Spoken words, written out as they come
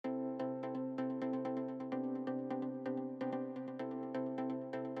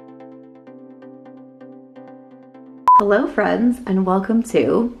Hello friends, and welcome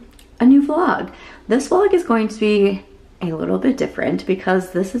to a new vlog. This vlog is going to be a little bit different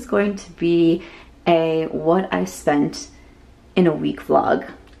because this is going to be a what I spent in a week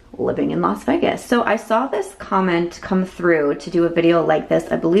vlog living in Las Vegas. So I saw this comment come through to do a video like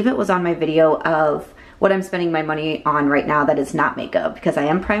this. I believe it was on my video of what I'm spending my money on right now that is not makeup, because I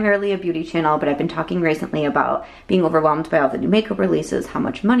am primarily a beauty channel, but I've been talking recently about being overwhelmed by all the new makeup releases, how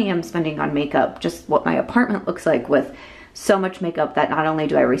much money I'm spending on makeup, just what my apartment looks like with so much makeup that not only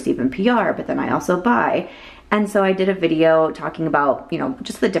do I receive in PR, but then I also buy. And so I did a video talking about, you know,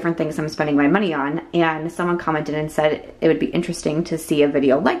 just the different things I'm spending my money on, and someone commented and said it would be interesting to see a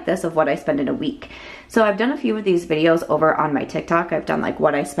video like this of what I spend in a week. So I've done a few of these videos over on my TikTok. I've done like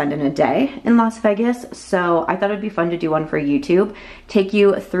what I spend in a day in Las Vegas. So I thought it'd be fun to do one for YouTube, take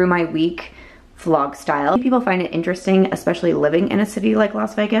you through my week vlog style. People find it interesting, especially living in a city like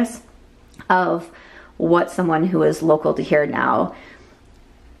Las Vegas, of what someone who is local to here now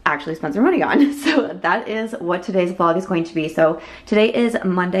actually spends their money on. So that is what today's vlog is going to be. So today is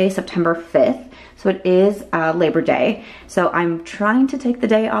Monday, September 5th. So it is Labor Day. So I'm trying to take the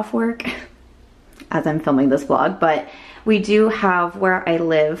day off work as I'm filming this vlog, but we do have, where I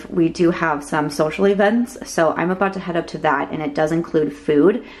live, we do have some social events. So I'm about to head up to that, and it does include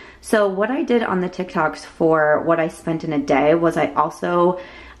food. So what I did on the TikToks for what I spent in a day was I also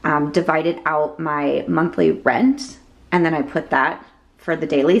divided out my monthly rent, and then I put that for the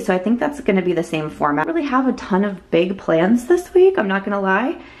daily. So I think that's gonna be the same format. I don't really have a ton of big plans this week, I'm not gonna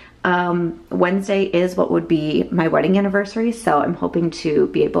lie. Wednesday is what would be my wedding anniversary, so I'm hoping to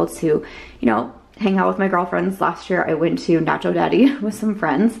be able to, you know, hang out with my girlfriends. Last year I went to Nacho Daddy with some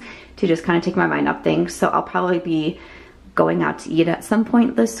friends to just kind of take my mind off things. So I'll probably be going out to eat at some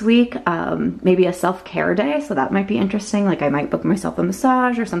point this week, maybe a self-care day, so that might be interesting. Like I might book myself a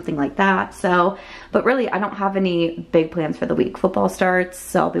massage or something like that. So, but really I don't have any big plans for the week. Football starts,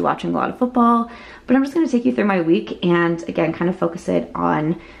 so I'll be watching a lot of football, but I'm just gonna take you through my week and again, kind of focus it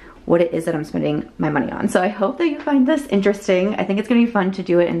on what it is that I'm spending my money on. So I hope that you find this interesting. I think it's gonna be fun to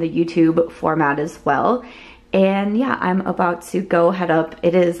do it in the YouTube format as well. And yeah, I'm about to go head up.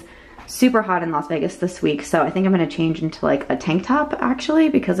 It is super hot in Las Vegas this week, so I think I'm gonna change into like a tank top actually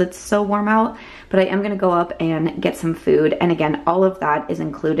because it's so warm out, but I am gonna go up and get some food. And again, all of that is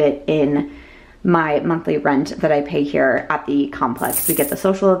included in my monthly rent that I pay here at the complex. We get the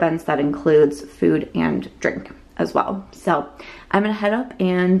social events that includes food and drink as well. So I'm gonna head up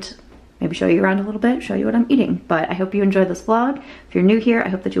and maybe show you around a little bit, show you what I'm eating. But I hope you enjoy this vlog. If you're new here, I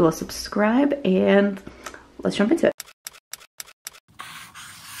hope that you will subscribe, and let's jump into it.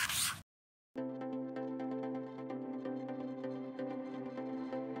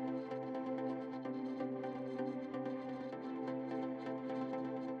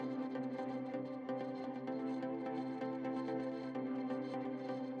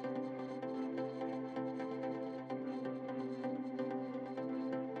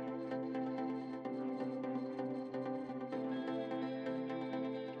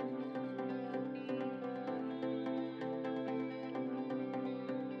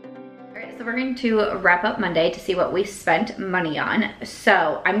 So we're going to wrap up Monday to see what we spent money on.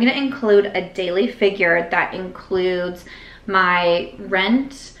 So I'm gonna include a daily figure that includes my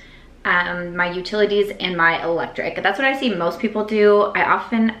rent, my utilities, and my electric. That's what I see most people do.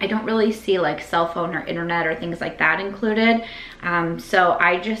 I don't really see like cell phone or internet or things like that included. So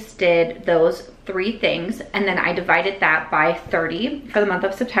I just did those three things, and then I divided that by 30 for the month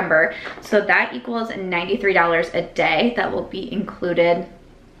of September. So that equals $93 a day that will be included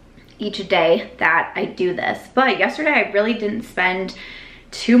each day that I do this. But yesterday I really didn't spend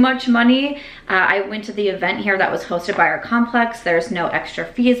too much money. I went to the event here that was hosted by our complex. There's no extra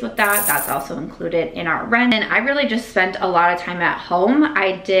fees with that. That's also included in our rent. And I really just spent a lot of time at home.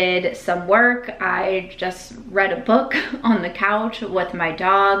 I did some work. I just read a book on the couch with my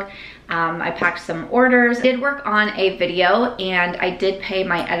dog. I packed some orders. I did work on a video, and I did pay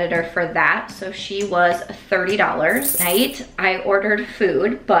my editor for that. So she was $30 a night. I ordered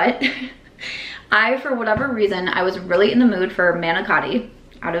food, but for whatever reason, I was really in the mood for manicotti.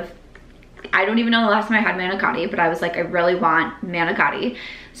 I don't even know the last time I had manicotti, but I was like, I really want manicotti.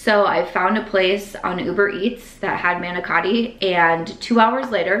 So I found a place on Uber Eats that had manicotti, and 2 hours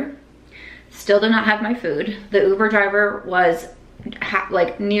later, still did not have my food. The Uber driver was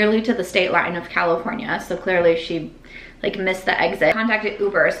like nearly to the state line of California, so clearly she like missed the exit. Contacted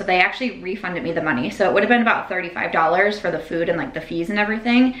Uber, so they actually refunded me the money. So it would have been about $35 for the food and like the fees and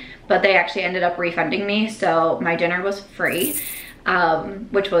everything, but they actually ended up refunding me, so my dinner was free,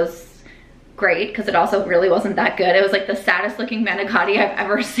 which was great because it also really wasn't that good. It was like the saddest looking manicotti I've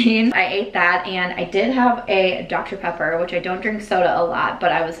ever seen. I ate that, and I did have a Dr. Pepper, which I don't drink soda a lot,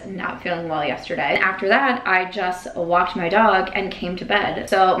 but I was not feeling well yesterday. And after that, I just walked my dog and came to bed.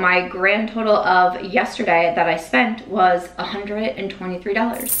 So my grand total of yesterday that I spent was $123.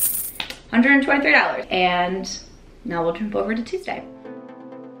 $123. And now we'll jump over to Tuesday.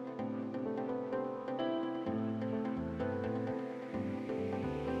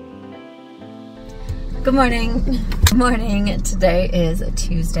 Good morning. Good morning. Today is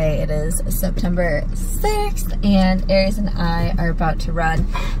Tuesday. It is September 6th, and Aries and I are about to run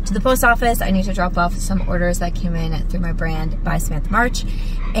to the post office. I need to drop off some orders that came in through my brand BY SAMANTHA MARCH,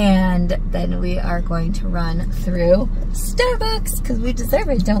 and then we are going to run through Starbucks because we deserve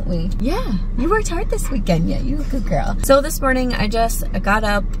it, don't we? Yeah, you worked hard this weekend. Yeah, you a good girl. So this morning I got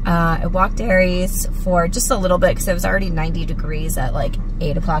up, I walked Aries for just a little bit because it was already 90 degrees at like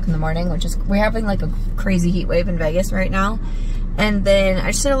 8 o'clock in the morning, which is, we're having like a crazy heat wave in Vegas right now. And then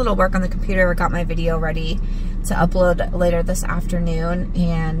I just did a little work on the computer, got my video ready to upload later this afternoon,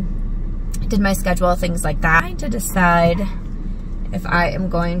 and did my schedule, things like that. Trying to decide if I am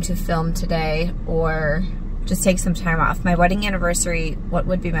going to film today or just take some time off. My wedding anniversary, what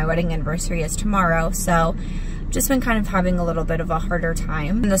would be my wedding anniversary, is tomorrow, so just been kind of having a little bit of a harder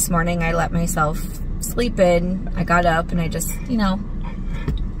time. And this morning I let myself sleep in. I got up and I just, you know,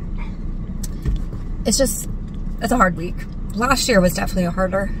 it's a hard week. Last year was definitely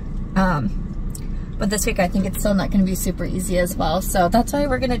harder, but this week I think it's still not going to be super easy as well. So that's why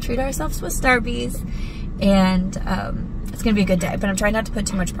we're going to treat ourselves with Starbies, and it's going to be a good day. But I'm trying not to put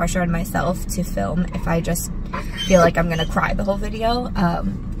too much pressure on myself to film if I just feel like I'm going to cry the whole video.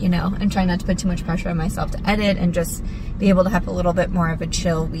 You know, I'm trying not to put too much pressure on myself to edit and just be able to have a little bit more of a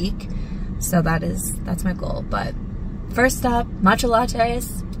chill week. So that's my goal. But first up, matcha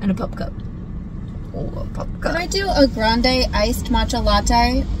lattes and a pop cup. Can I do a grande iced matcha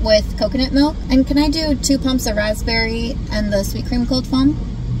latte with coconut milk? And can I do 2 pumps of raspberry and the sweet cream cold foam?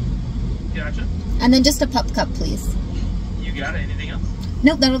 Gotcha. And then just a pup cup, please. You got it. Anything else?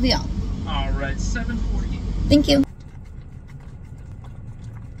 Nope, that'll be all. All right, 740. Thank you.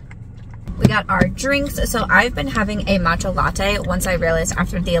 We got our drinks. So I've been having a matcha latte once I realized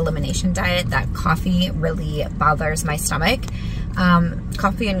after the elimination diet that coffee really bothers my stomach.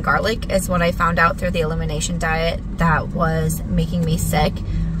 Coffee and garlic is what I found out through the elimination diet that was making me sick.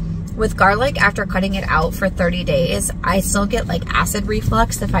 With garlic, after cutting it out for 30 days, I still get like acid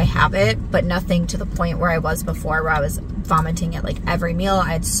reflux if I have it, but nothing to the point where I was before, where I was vomiting at like every meal.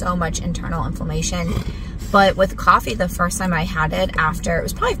 I had so much internal inflammation. But with coffee, the first time I had it, after, it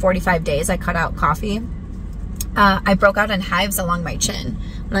was probably 45 days I cut out coffee, I broke out in hives along my chin.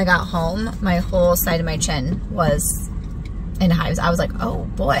 When I got home, my whole side of my chin was in hives. I was like, oh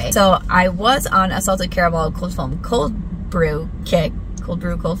boy. So I was on a salted caramel cold foam cold brew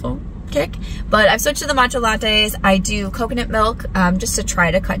cold foam kick, but I've switched to the matcha lattes. I do coconut milk just to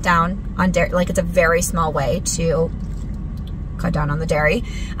try to cut down on dairy. Like, it's a very small way to cut down on the dairy,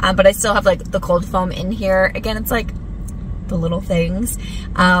 but I still have like the cold foam in here. Again, it's like the little things,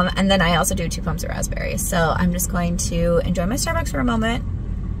 and then I also do 2 pumps of raspberry. So I'm just going to enjoy my Starbucks for a moment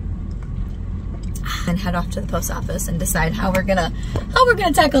and head off to the post office and decide how we're gonna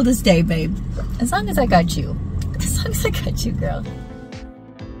tackle this day, babe. As long as I got you. As long as I got you, girl.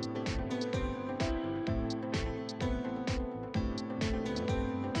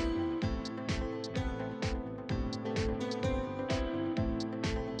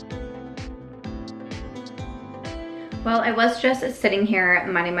 Well, I was just sitting here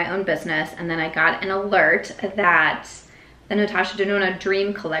minding my own business, and then I got an alert that the Natasha Denona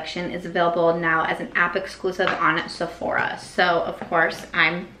Dream Collection is available now as an app exclusive on Sephora. So of course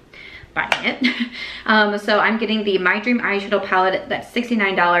I'm buying it. So I'm getting the My Dream Eyeshadow Palette that's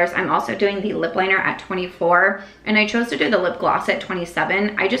 $69. I'm also doing the lip liner at $24, and I chose to do the lip gloss at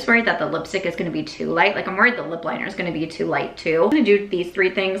 $27. I just worried that the lipstick is gonna be too light. Like, I'm worried the lip liner is gonna be too light too. I'm gonna do these 3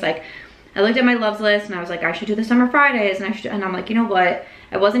 things. Like, I looked at my loves list and I was like, I should do the Summer Fridays, and I'm like, you know what?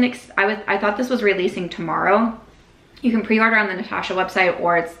 I thought this was releasing tomorrow. You can pre-order on the Natasha website,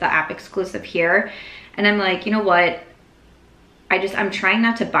 or it's the app exclusive here. And I'm like, you know what? I'm trying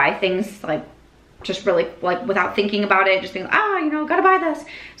not to buy things like just really like without thinking about it, just being like, you know, gotta buy this.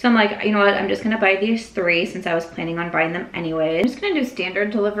 So I'm like, you know what? I'm just gonna buy these 3 since I was planning on buying them anyway. I'm just gonna do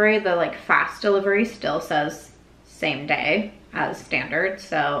standard delivery. The like fast delivery still says same day as standard,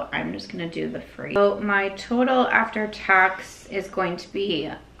 so I'm just gonna do the free. So my total after tax is going to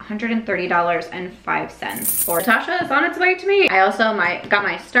be $130.05 for Natasha. Is on its way to me. I also got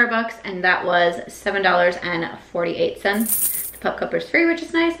my Starbucks, and that was $7.48. Pup Cupper's free, which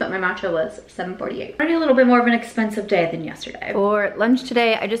is nice, but my matcha was $7.48. Already a little bit more of an expensive day than yesterday. For lunch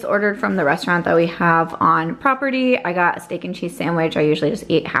today, I just ordered from the restaurant that we have on property. I got a steak and cheese sandwich. I usually just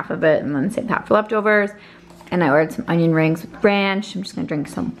eat half of it and then save half for leftovers. And I ordered some onion rings with ranch. I'm just gonna drink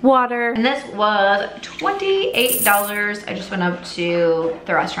some water. And this was $28. I just went up to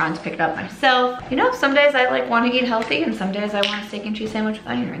the restaurant to pick it up myself. You know, some days I like want to eat healthy and some days I want a steak and cheese sandwich with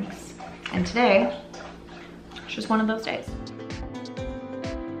onion rings. And today, it's just one of those days.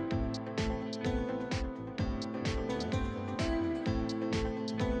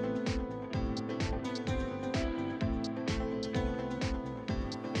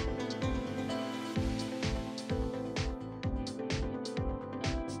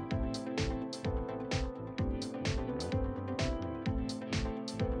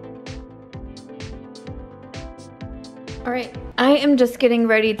 All right, I am just getting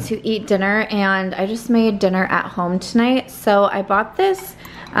ready to eat dinner and I just made dinner at home tonight. So I bought this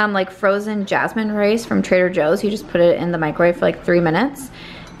like frozen jasmine rice from Trader Joe's. You just put it in the microwave for like 3 minutes.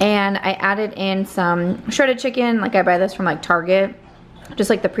 And I added in some shredded chicken, like I buy this from like Target, just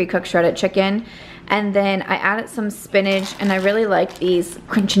like the pre-cooked shredded chicken. And then I added some spinach and I really like these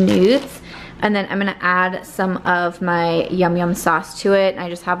crunchy nudes. And then I'm gonna add some of my yum yum sauce to it. And I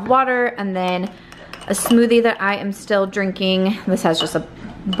just have water and then a smoothie that I am still drinking. This has just a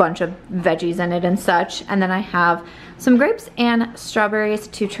bunch of veggies in it and such. And then I have some grapes and strawberries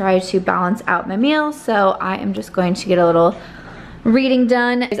to try to balance out my meal. So I am just going to get a little reading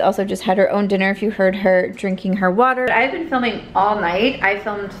done. She's also just had her own dinner if you heard her drinking her water. I've been filming all night. I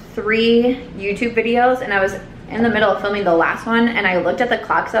filmed 3 YouTube videos and I was in the middle of filming the last one and I looked at the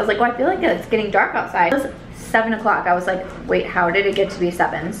clock so I was like, well, I feel like it's getting dark outside. It was 7 o'clock. I was like, wait, how did it get to be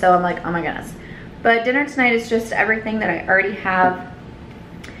 7? So I'm like, oh my goodness. But dinner tonight is just everything that I already have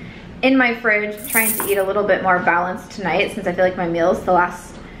in my fridge. Trying to eat a little bit more balanced tonight since I feel like my meals the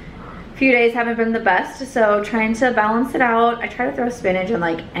last few days haven't been the best. So trying to balance it out. I try to throw spinach in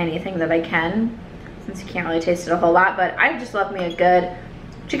like anything that I can since you can't really taste it a whole lot. But I just love me a good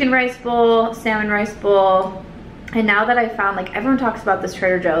chicken rice bowl, salmon rice bowl. And now that I found, like everyone talks about this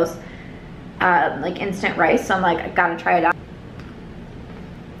Trader Joe's like instant rice. So I'm like, I gotta try it out.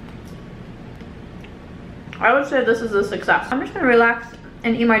 I would say this is a success. I'm just gonna relax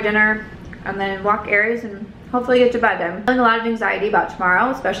and eat my dinner and then walk Aries and hopefully get to bed. I'm feeling a lot of anxiety about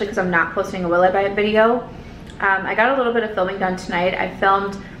tomorrow, especially because I'm not posting a Will I Buy It video. I got a little bit of filming done tonight. I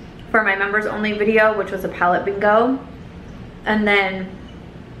filmed for my members only video, which was a palette bingo. And then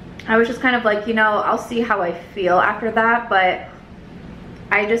I was just kind of like, you know, I'll see how I feel after that. But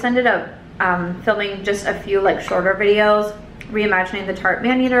I just ended up filming just a few like shorter videos, reimagining the Tarte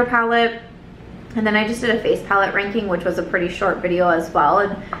Man-Eater palette. And then I just did a face palette ranking, which was a pretty short video as well,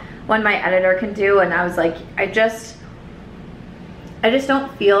 and one my editor can do. And I was like, I just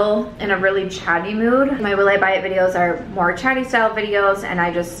don't feel in a really chatty mood. My Will I Buy It videos are more chatty style videos, and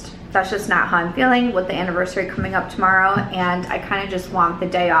that's just not how I'm feeling with the anniversary coming up tomorrow. And I kind of just want the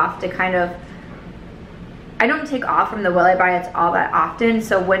day off to kind of, I don't take off from the Will I Buy It all that often,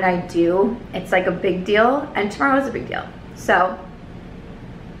 so when I do, it's like a big deal, and tomorrow is a big deal. So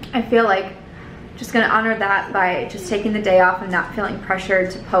I feel like just gonna honor that by just taking the day off and not feeling pressured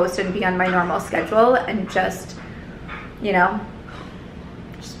to post and be on my normal schedule, and just, you know,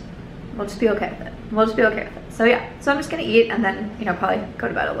 we'll just be okay with it. We'll just be okay with it. So yeah, so I'm just gonna eat and then, you know, probably go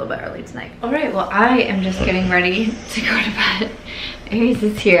to bed a little bit early tonight. All right, well, I am just getting ready to go to bed. Aries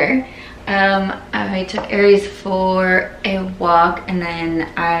is here. I took Aries for a walk and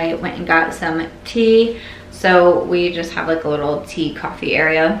then I went and got some tea. So we just have like a little tea coffee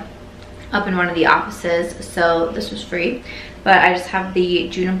area up in one of the offices, so this was free. But I just have the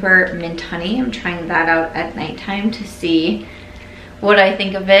juniper mint honey. I'm trying that out at nighttime to see what I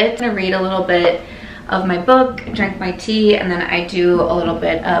think of it. I'm gonna read a little bit of my book, drink my tea, and then I do a little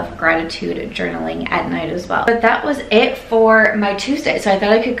bit of gratitude journaling at night as well. But that was it for my Tuesday, so I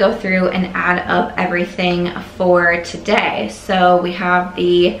thought I could go through and add up everything for today. So we have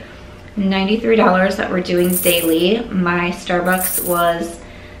the $93 that we're doing daily. My Starbucks was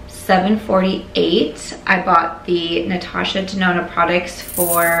 $7.48. I bought the Natasha Denona products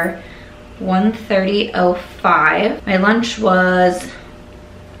for $130.05. My lunch was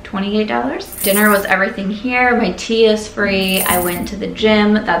 $28. Dinner was everything here. My tea is free. I went to the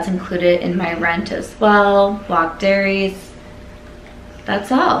gym. That's included in my rent as well. Walked Aries.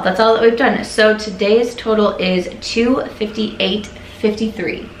 That's all. That's all that we've done. So today's total is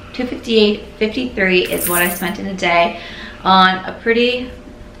 $258.53. $258.53 is what I spent in a day on a pretty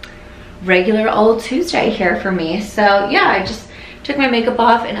regular old Tuesday here for me. So yeah, I just took my makeup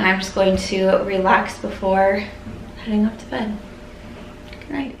off and I'm just going to relax before heading up to bed.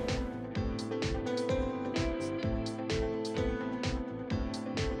 Right.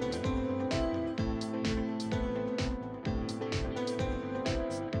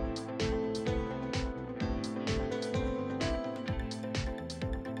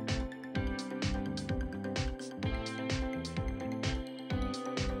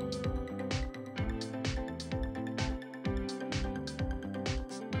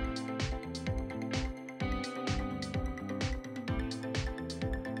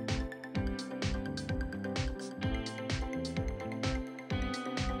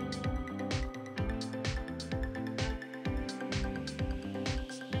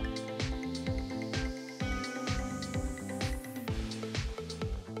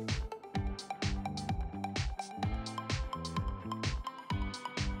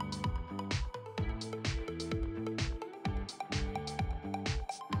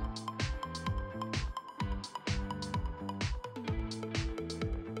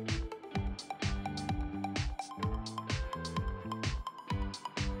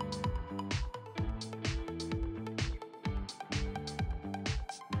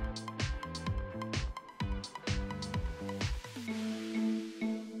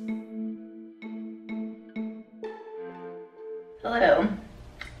 Hello.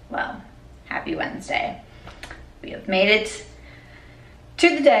 Well, happy Wednesday. We have made it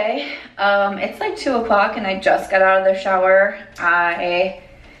to the day. It's like 2 o'clock and I just got out of the shower. I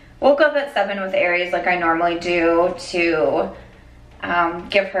woke up at 7 with Aries like I normally do to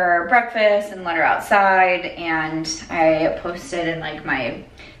give her breakfast and let her outside, and I posted in like my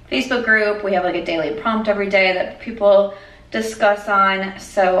Facebook group. We have like a daily prompt every day that people discuss on,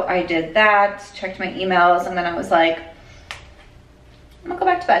 so I did that, checked my emails, and then I was like, I'm gonna go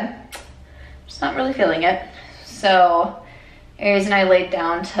back to bed. Just not really feeling it. So Aries and I laid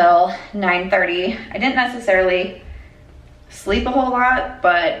down till 9:30. I didn't necessarily sleep a whole lot,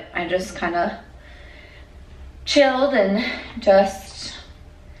 but I just kind of chilled and just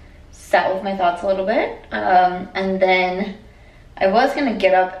sat with my thoughts a little bit. And then I was gonna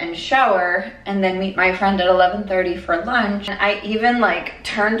get up and shower and then meet my friend at 11:30 for lunch. And I even like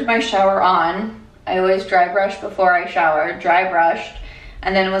turned my shower on. I always dry brush before I shower, dry brushed,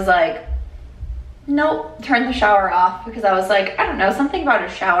 and then was like, nope, turn the shower off, because I was like, I don't know, something about a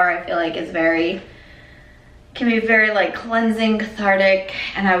shower I feel like is can be very like cleansing, cathartic,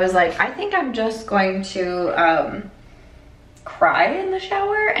 and I was like, I think I'm just going to cry in the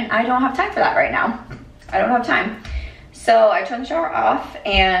shower, and I don't have time for that right now. I don't have time. So I turned the shower off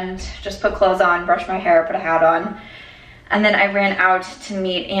and just put clothes on, brushed my hair, put a hat on, and then I ran out to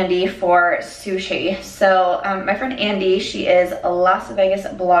meet Andy for sushi. So my friend Andy, she is a Las Vegas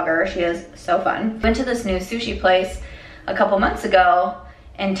blogger. She is so fun. Went to this new sushi place a couple months ago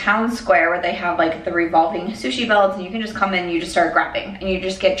in Town Square where they have like the revolving sushi belts, and you can just come in and you just start grabbing and you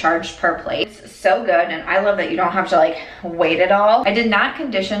just get charged per plate. It's so good, and I love that you don't have to like wait at all. I did not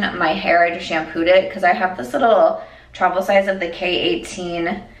condition my hair, I just shampooed it because I have this little travel size of the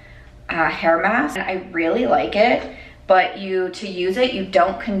K18 hair mask, and I really like it. But to use it, you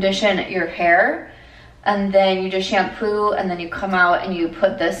don't condition your hair, and then you just shampoo, and then you come out and you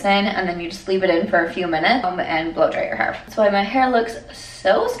put this in, and then you just leave it in for a few minutes and blow dry your hair. That's why my hair looks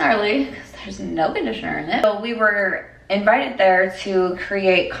so snarly, because there's no conditioner in it. So we were invited there to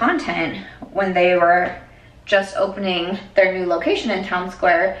create content when they were just opening their new location in Town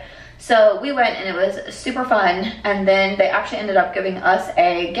Square. So we went and it was super fun, and then they actually ended up giving us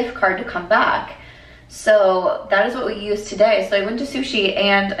a gift card to come back. So that is what we used today. So I went to sushi,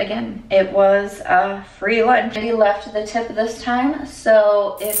 and again, it was a free lunch. We left the tip this time,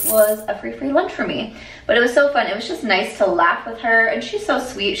 so it was a free lunch for me. But it was so fun. It was just nice to laugh with her, and she's so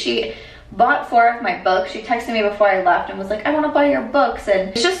sweet. She bought 4 of my books. She texted me before I left and was like, I want to buy your books. And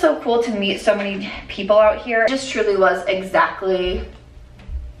it's just so cool to meet so many people out here. It just truly was exactly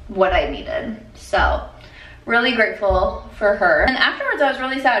what I needed. So really grateful for her. And afterwards I was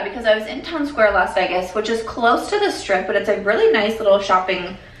really sad because I was in Town Square, Las Vegas, which is close to the Strip, but it's a really nice little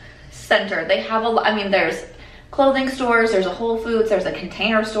shopping center. They have I mean, there's clothing stores, there's a Whole Foods, there's a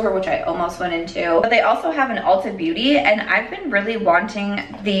Container store, which I almost went into. But they also have an Ulta Beauty, and I've been really wanting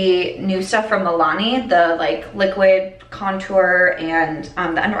the new stuff from Milani, the like liquid contour and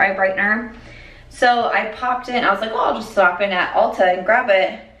the under eye brightener. So I popped in, I was like, well, I'll just stop in at Ulta and grab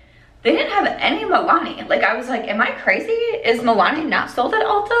it. They didn't have any Milani. Like, I was like, am I crazy? Is Milani not sold at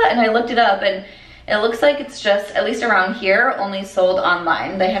Ulta? And I looked it up, and it looks like it's just, at least around here, only sold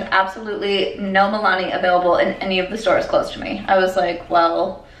online. They had absolutely no Milani available in any of the stores close to me. I was like,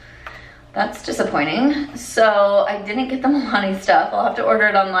 well, that's disappointing. So I didn't get the Milani stuff. I'll have to order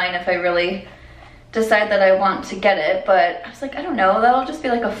it online if I really decide that I want to get it, but I was like, I don't know, that'll just be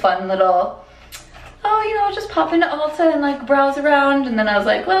like a fun little, oh, you know, I'll just pop into Ulta and like browse around. And then I was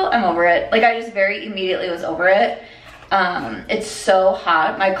like, well, I'm over it. Like, I just very immediately was over it. It's so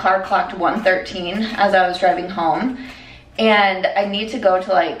hot. My car clocked 113 as I was driving home, and I need to go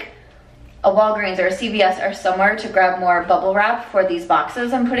to like a Walgreens or a CVS or somewhere to grab more bubble wrap for these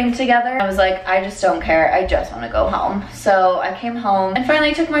boxes I'm putting together. I was like, I just don't care. I just want to go home. So I came home and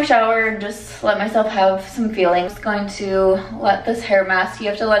finally took my shower and just let myself have some feelings. I'm going to let this hair mask, you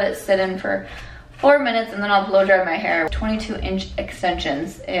have to let it sit in for 4 minutes, and then I'll blow dry my hair. 22-inch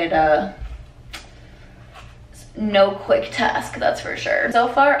extensions. It's no quick task, that's for sure. So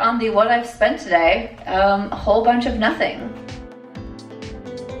far on the what I've spent today, a whole bunch of nothing.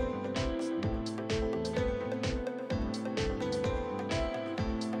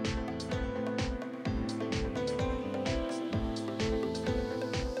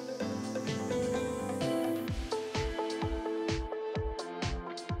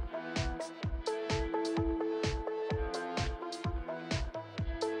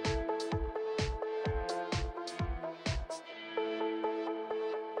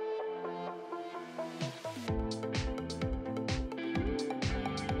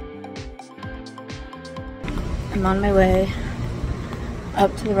 I'm on my way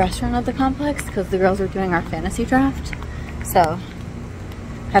up to the restaurant at the complex because the girls are doing our fantasy draft. So,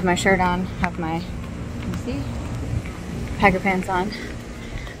 have my shirt on, have my, you see, packer pants on.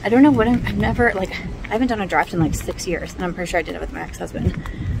 I don't know what I've never, like, I haven't done a draft in like 6 years, and I'm pretty sure I did it with my ex-husband.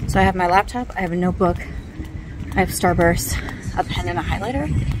 So I have my laptop, I have a notebook, I have Starburst, a pen and a highlighter.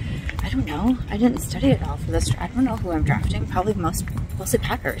 I don't know, I didn't study it all for this. I don't know who I'm drafting, probably mostly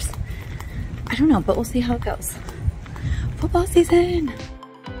Packers. I don't know, but we'll see how it goes. Football season!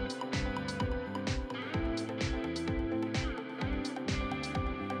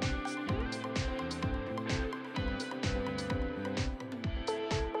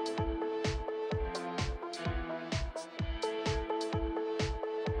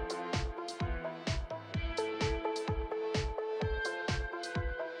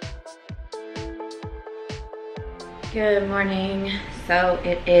 Good morning. So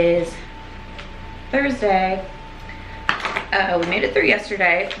it is Thursday. We made it through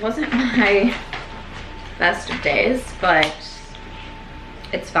yesterday. It wasn't my best of days, but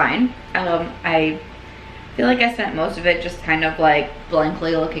it's fine. I feel like I spent most of it just kind of like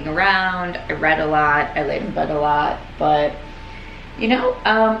blankly looking around. I read a lot, I laid in bed a lot, but you know,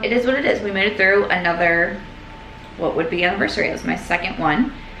 it is what it is. We made it through another, what would be anniversary. It was my second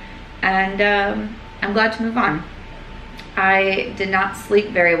one, and I'm glad to move on. I did not sleep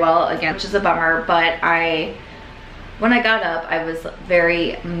very well again, which is a bummer, but when I got up, I was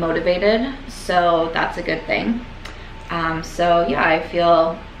very motivated, so that's a good thing. So yeah, I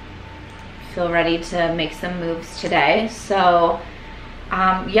feel ready to make some moves today. So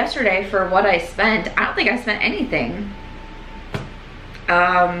yesterday, for what I spent, I don't think I spent anything.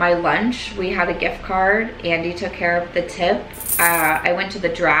 My lunch, we had a gift card. Andy took care of the tip. I went to the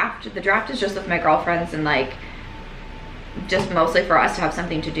draft. The draft is just with my girlfriends and like just mostly for us to have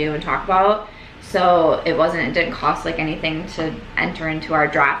something to do and talk about. So it didn't cost like anything to enter into our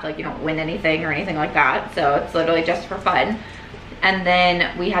draft. Like, you don't win anything or anything like that. So it's literally just for fun. And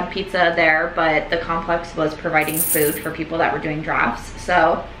then we had pizza there, but the complex was providing food for people that were doing drafts.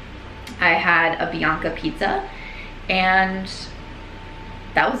 So I had a Bianca pizza, and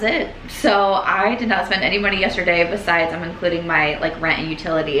that was it. So I did not spend any money yesterday, besides I'm including my like rent and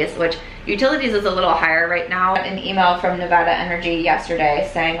utilities, which utilities is a little higher right now. An email from Nevada Energy yesterday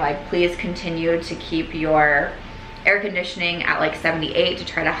saying like, please continue to keep your air conditioning at like 78 to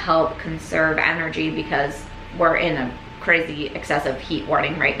try to help conserve energy, because we're in a crazy excessive heat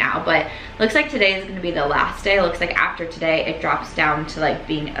warning right now. But looks like today is going to be the last day. Looks like after today it drops down to like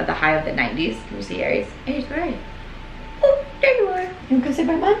being at the high of the 90s. Can you see Aries? Aries, where are you? Oh, there you are. You want to say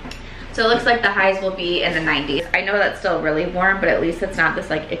bye, Mom? So it looks like the highs will be in the 90s. I know that's still really warm, but at least it's not this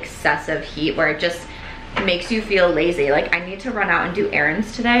like excessive heat where it just makes you feel lazy. Like, I need to run out and do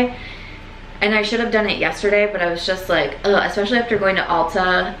errands today, and I should have done it yesterday, but I was just like, ugh, especially after going to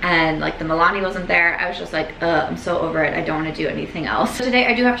Ulta and like the Milani wasn't there. I was just like, I'm so over it. I don't want to do anything else. So today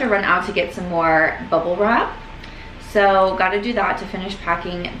I do have to run out to get some more bubble wrap. So got to do that to finish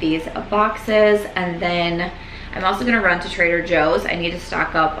packing these boxes, and then I'm also gonna run to Trader Joe's. I need to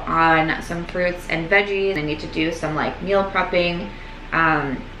stock up on some fruits and veggies. I need to do some like meal prepping.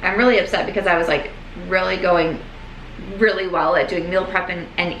 I'm really upset because I was like really going really well at doing meal prep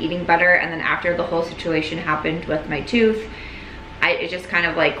and eating better, and then after the whole situation happened with my tooth, it just kind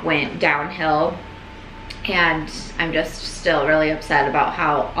of like went downhill, and I'm just still really upset about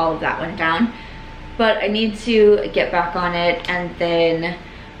how all of that went down. but I need to get back on it, and then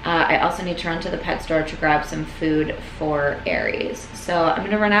I also need to run to the pet store to grab some food for Aries. So I'm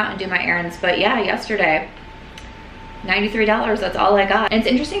gonna run out and do my errands. But yeah, yesterday, $93, that's all I got. And it's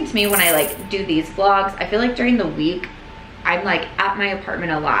interesting to me when I like do these vlogs, I feel like during the week, I'm like at my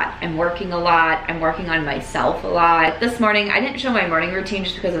apartment a lot. I'm working a lot. I'm working on myself a lot. This morning, I didn't show my morning routine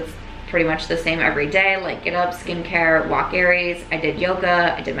just because it's pretty much the same every day. Like get up, skincare, walk Aries. I did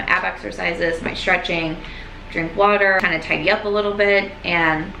yoga, I did my ab exercises, my stretching, drink water, kind of tidy up a little bit,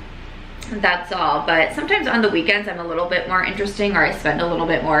 and that's all. But sometimes on the weekends I'm a little bit more interesting, or I spend a little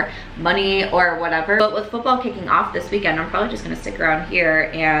bit more money or whatever. But with football kicking off this weekend, I'm probably just gonna stick around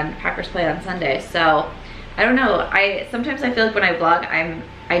here, and Packers play on Sunday. So I don't know, sometimes I feel like when I vlog,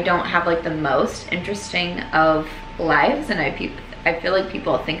 I don't have like the most interesting of lives, and I feel like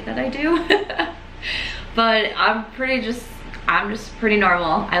people think that I do. But I'm just pretty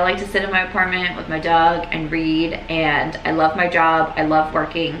normal. I like to sit in my apartment with my dog and read, and I love my job, I love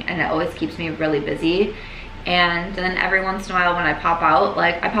working, and it always keeps me really busy. And then every once in a while when I pop out,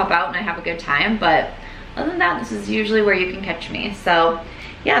 like I pop out and I have a good time, but other than that, this is usually where you can catch me. So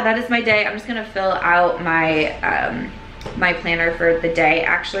yeah, that is my day. I'm just gonna fill out my my planner for the day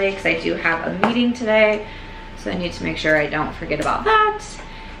actually, because I do have a meeting today, so I need to make sure I don't forget about that,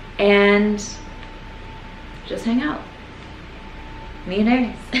 and just hang out. Me and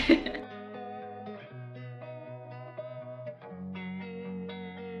Aries.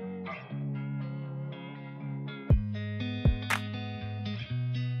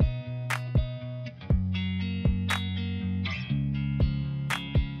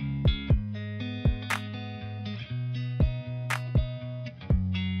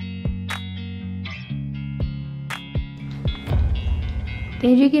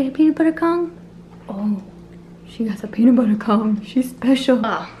 Did you get a peanut butter cone? Oh, she got a peanut butter cone. She's special.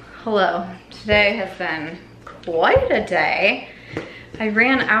 Oh, hello. Today has been quite a day. I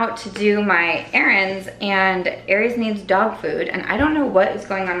ran out to do my errands, and Aries needs dog food, and I don't know what is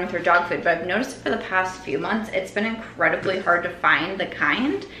going on with her dog food, but I've noticed for the past few months it's been incredibly hard to find the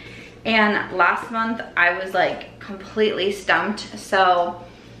kind. And last month I was like completely stumped, so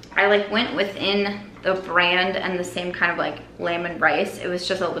I like went within the brand and the same kind of like lamb and rice. It was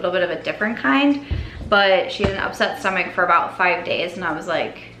just a little bit of a different kind, but she had an upset stomach for about 5 days, and I was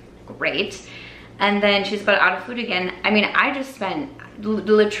like, great. And then she's got out of food again. I mean, I just spent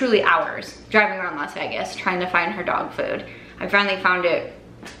literally hours driving around Las Vegas trying to find her dog food. I finally found it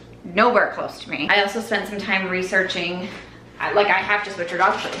nowhere close to me. I also spent some time researching, like I have to switch her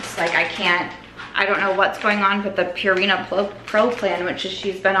dog foods. Like I don't know what's going on, but the Purina Pro plan, which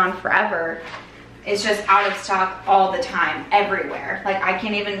she's been on forever, is just out of stock all the time, everywhere. Like I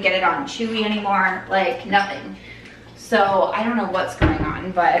can't even get it on Chewy anymore, like nothing. So I don't know what's going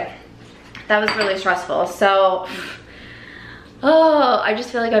on, but that was really stressful. So, oh, I just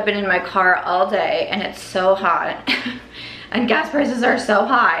feel like I've been in my car all day, and it's so hot. And gas prices are so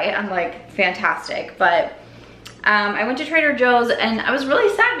high. I'm like, fantastic. But I went to Trader Joe's, and I was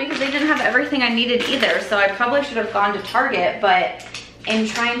really sad because they didn't have everything I needed either. So I probably should have gone to Target, but in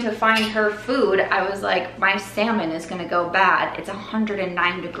trying to find her food, I was like, my salmon is gonna go bad. It's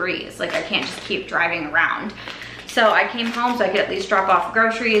 109 degrees. Like I can't just keep driving around. So I came home so I could at least drop off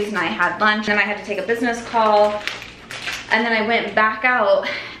groceries, and I had lunch, and I had to take a business call. And then I went back out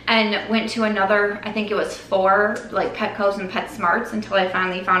and went to another, I think it was 4 like Petcos and PetSmarts, until I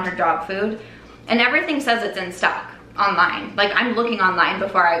finally found her dog food. And everything says it's in stock online. Like I'm looking online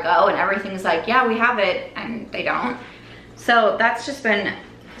before I go, and everything's like, yeah, we have it, and they don't. So that's just been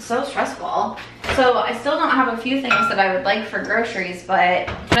so stressful. So I still don't have a few things that I would like for groceries, but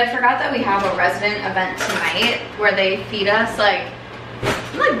I forgot that we have a resident event tonight where they feed us. Like,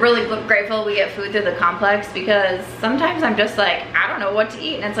 I'm like really grateful we get food through the complex, because sometimes I'm just like, I don't know what to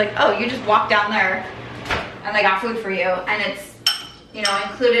eat. And it's like, oh, you just walk down there and they got food for you. And it's, you know,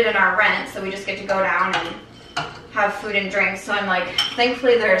 included in our rent. So we just get to go down and have food and drinks. So I'm like,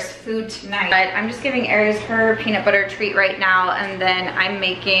 thankfully there's food tonight. But I'm just giving Aries her peanut butter treat right now, and then I'm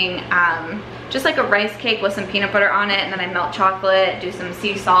making just like a rice cake with some peanut butter on it, and then I melt chocolate, do some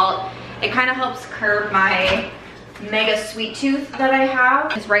sea salt. It kind of helps curb my mega sweet tooth that I have.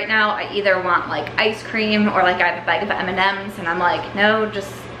 Because right now I either want like ice cream, or like I have a bag of M&Ms, and I'm like, no,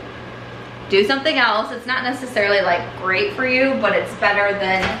 just do something else. It's not necessarily like great for you, but it's better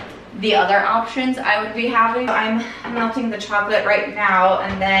than the other options I would be having. I'm melting the chocolate right now,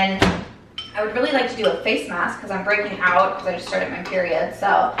 and then I would really like to do a face mask because I'm breaking out because I just started my period.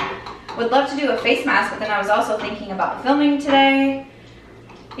 So would love to do a face mask, but then I was also thinking about filming today.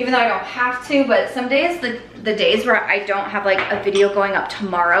 even though I don't have to, but some days, the days where I don't have like a video going up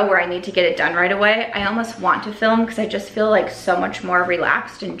tomorrow where I need to get it done right away, I almost want to film because I just feel like so much more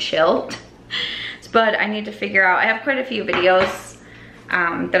relaxed and chilled. But I need to figure out, I have quite a few videos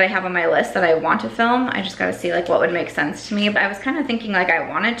that I have on my list that I want to film. I just gotta see like what would make sense to me. But I was kind of thinking like I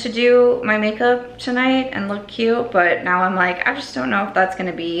wanted to do my makeup tonight and look cute, but now I'm like, I just don't know if that's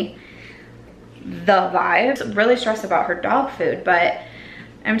gonna be the vibe. I'm really stressed about her dog food, but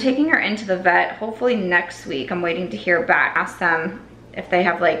I'm taking her into the vet hopefully next week. I'm waiting to hear back. Ask them if they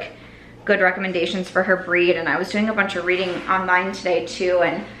have like good recommendations for her breed, and I was doing a bunch of reading online today too,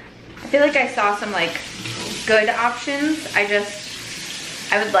 and I feel like I saw some like good options.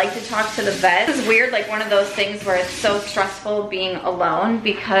 I would like to talk to the vet. This is weird, like one of those things where it's so stressful being alone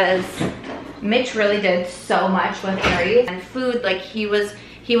because Mitch really did so much with Aries and food. Like he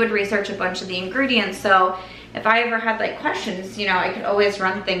would research a bunch of the ingredients. So if I ever had like questions, you know, I could always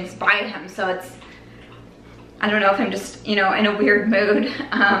run things by him. So it's, I don't know if I'm just, you know, in a weird mood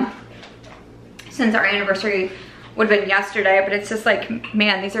since our anniversary would have been yesterday, but it's just like,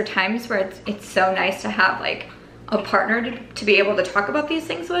 man, these are times where it's so nice to have like a partner to be able to talk about these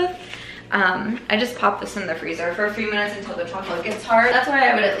things with. I just popped this in the freezer for a few minutes until the chocolate gets hard. That's why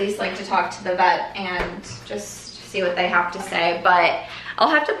I would at least like to talk to the vet and just see what they have to say. But I'll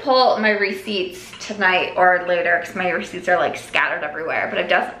have to pull my receipts tonight or later because my receipts are like scattered everywhere. But I've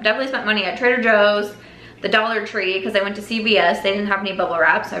definitely spent money at Trader Joe's, the Dollar Tree, because I went to CVS. They didn't have any bubble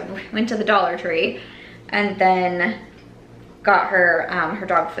wrap, so I went to the Dollar Tree and then got her her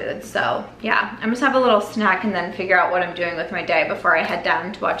dog food. So yeah, I'm just have a little snack and then figure out what I'm doing with my day before I head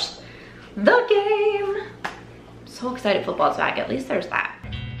down to watch the game. I'm so excited football's back. At least there's that.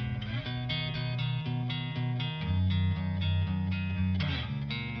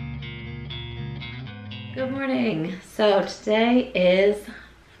 Good morning. So today is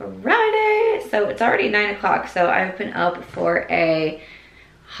Friday. So it's already 9 o'clock. So I've been up for a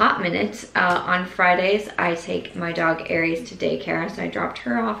hot minute. On Fridays, I take my dog Aries to daycare. So I dropped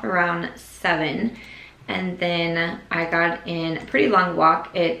her off around 7. And then I got in a pretty long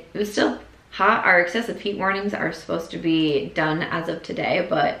walk. It was still hot. Our excessive heat warnings are supposed to be done as of today,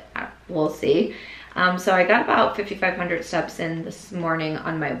 but we'll see. So I got about 5,500 steps in this morning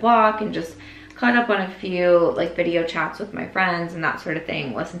on my walk and just caught up on a few like video chats with my friends and that sort of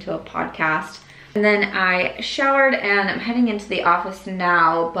thing, listened to a podcast. And then I showered and I'm heading into the office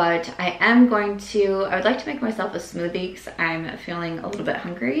now, but I would like to make myself a smoothie because I'm feeling a little bit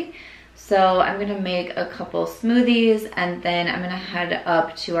hungry. So I'm gonna make a couple smoothies and then I'm gonna head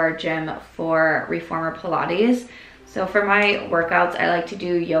up to our gym for reformer Pilates. So for my workouts, I like to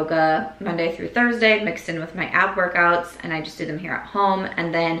do yoga Monday through Thursday mixed in with my ab workouts, and I just do them here at home.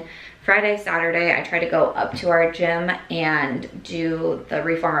 And then Friday, Saturday, I try to go up to our gym and do the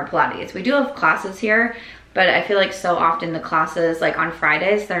reformer Pilates. We do have classes here, but I feel like so often the classes, like on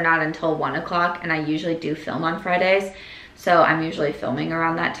Fridays, they're not until 1 o'clock, and I usually do film on Fridays. So I'm usually filming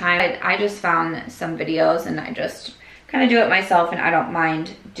around that time. I just found some videos and I just kind of do it myself, and I don't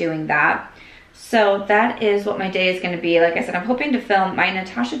mind doing that. So that is what my day is going to be. Like I said, I'm hoping to film. My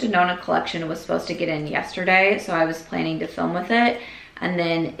Natasha Denona collection was supposed to get in yesterday, so I was planning to film with it, and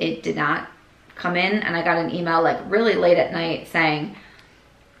then it did not come in, and I got an email like really late at night saying,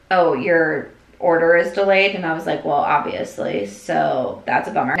 oh, your order is delayed, and I was like, well, obviously, so that's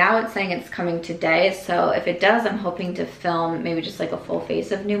a bummer. Now it's saying it's coming today, so if it does, I'm hoping to film maybe just like a full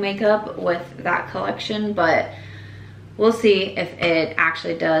face of new makeup with that collection, but we'll see if it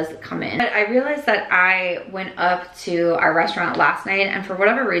actually does come in. But I realized that I went up to our restaurant last night, and for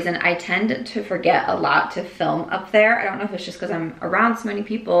whatever reason, I tend to forget a lot to film up there. I don't know if it's just because I'm around so many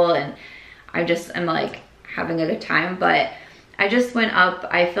people and I just am like having a good time, but I just went up,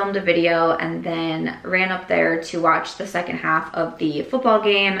 I filmed a video and then ran up there to watch the second half of the football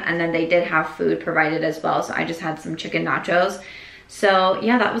game, and then they did have food provided as well, so I just had some chicken nachos. So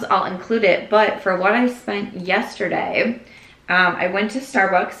yeah, that was all included. But for what I spent yesterday, I went to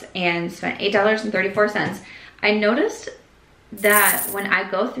Starbucks and spent $8.34. I noticed that when I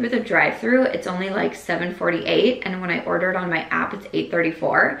go through the drive-thru, it's only like $7.48, and when I ordered on my app, it's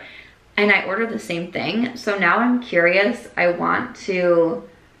 $8.34, and I ordered the same thing. So now I'm curious. I want to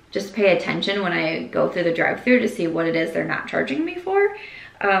just pay attention when I go through the drive-thru to see what it is they're not charging me for,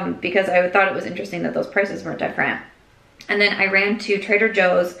 because I thought it was interesting that those prices weren't different. And then I ran to Trader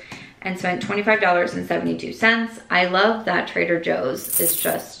Joe's and spent $25.72. I love that Trader Joe's is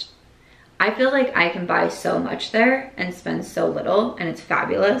just, I feel like I can buy so much there and spend so little, and it's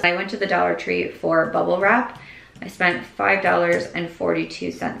fabulous. I went to the Dollar Tree for bubble wrap. I spent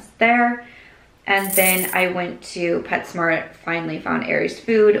 $5.42 there. And then I went to PetSmart, finally found Aries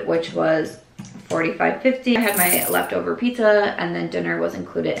food, which was $45.50. I had my leftover pizza, and then dinner was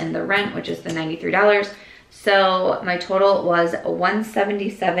included in the rent, which is the $93. So my total was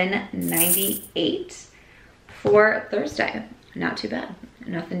 $177.98 for Thursday. Not too bad.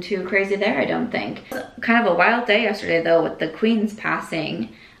 Nothing too crazy there, I don't think. It was kind of a wild day yesterday though, with the Queen's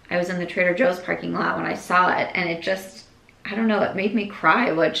passing. I was in the Trader Joe's parking lot when I saw it, and it just, I don't know, it made me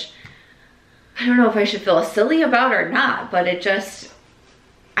cry, which I don't know if I should feel silly about or not, but it just,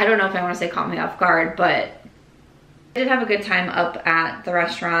 I don't know if I want to say caught me off guard, but I did have a good time up at the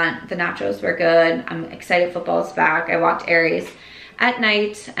restaurant. The nachos were good. I'm excited football's back. I walked Aries at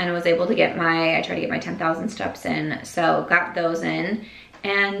night and was able to get I tried to get my 10,000 steps in, so got those in.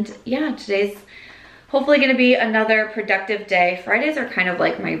 And yeah, today's hopefully gonna be another productive day. Fridays are kind of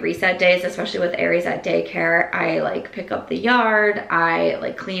like my reset days, especially with Aries at daycare. I like pick up the yard, I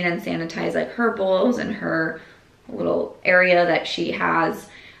like clean and sanitize like her bowls and her little area that she has.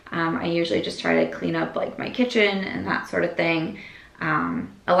 I usually just try to clean up like my kitchen and that sort of thing. A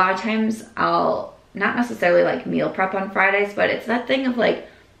lot of times I'll not necessarily like meal prep on Fridays, but it's that thing of like,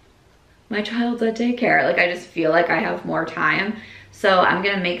 my child's at daycare. Like I just feel like I have more time. So I'm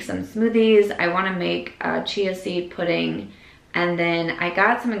gonna make some smoothies. I wanna make a chia seed pudding. And then I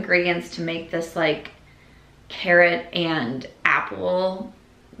got some ingredients to make this like carrot and apple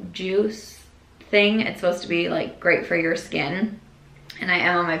juice thing. It's supposed to be like great for your skin. And I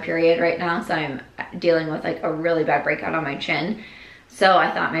am on my period right now, so I'm dealing with like a really bad breakout on my chin. So I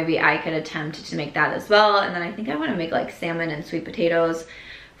thought maybe I could attempt to make that as well. And then I think I wanna make like salmon and sweet potatoes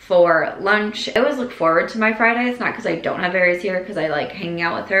for lunch. I always look forward to my Fridays, not because I don't have Aries here, because I like hanging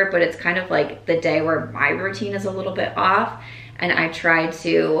out with her, but it's kind of like the day where my routine is a little bit off, and I try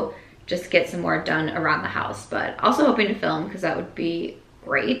to just get some more done around the house, but also hoping to film because that would be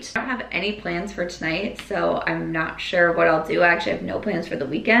great. I don't have any plans for tonight, so I'm not sure what I'll do. I actually have no plans for the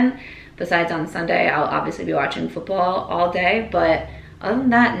weekend. Besides on Sunday, I'll obviously be watching football all day, but other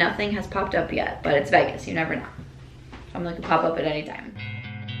than that, nothing has popped up yet, but it's Vegas, you never know. I'm looking to pop up at any time.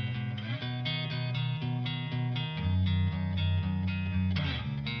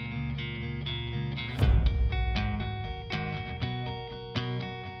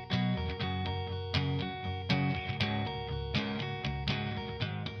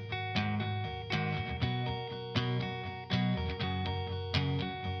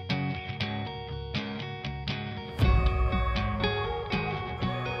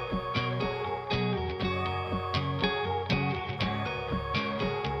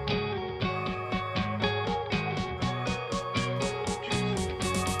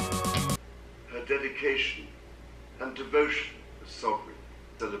 Dedication and devotion to sovereign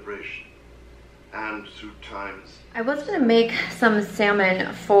celebration, and through times. I was gonna make some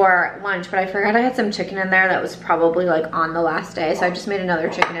salmon for lunch, but I forgot I had some chicken in there that was probably like on the last day, so I just made another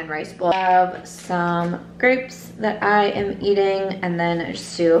chicken and rice bowl. I have some grapes that I am eating, and then I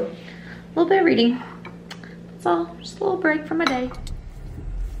just do a little bit of reading. That's all, just a little break from my day.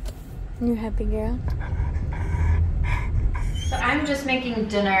 You happy girl? So I'm just making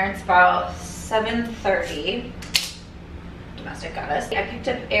dinner. It's about 7:30. Domestic goddess. I picked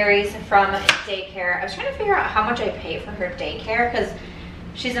up Aries from daycare. I was trying to figure out how much I pay for her daycare because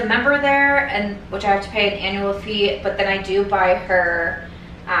she's a member there, and which I have to pay an annual fee, but then I do buy her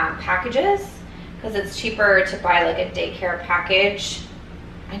packages because it's cheaper to buy like a daycare package.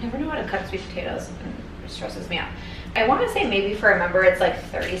 I never know how to cut sweet potatoes, and it stresses me out. I want to say maybe for a member it's like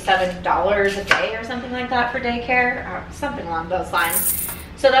 $37 a day or something like that for daycare, something along those lines.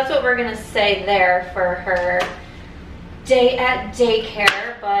 So that's what we're gonna say there for her day at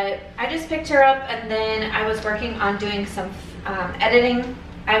daycare. But I just picked her up, and then I was working on doing some editing.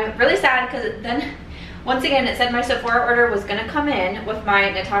 I'm really sad because then once again it said my Sephora order was gonna come in with my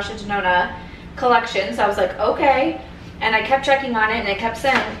Natasha Denona collection. So I was like, okay. And I kept checking on it, and it kept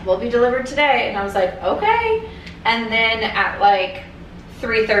saying, will be delivered today. And I was like, okay. And then at like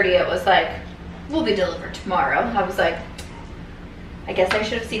 3:30, it was like, will be delivered tomorrow. I was like, I guess I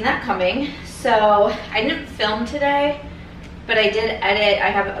should have seen that coming. So I didn't film today, but I did edit. I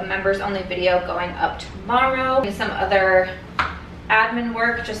have a members only video going up tomorrow. Some other admin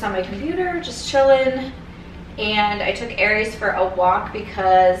work just on my computer, just chilling. And I took Aries for a walk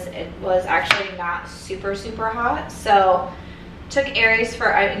because it was actually not super hot. So took Aries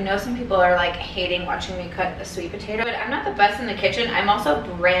for, I know some people are like hating watching me cut a sweet potato, but I'm not the best in the kitchen. I'm also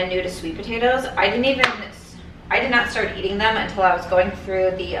brand new to sweet potatoes. I did not start eating them until I was going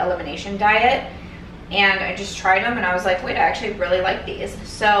through the elimination diet, and I just tried them and I was like, wait, I actually really like these.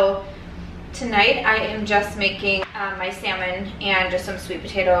 So Tonight I am just making my salmon and just some sweet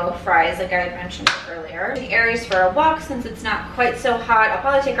potato fries like I had mentioned earlier. Take Aries for a walk since it's not quite so hot. I'll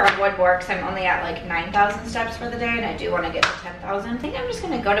probably take her on one more because I'm only at like 9,000 steps for the day and I do want to get to 10,000. I think I'm just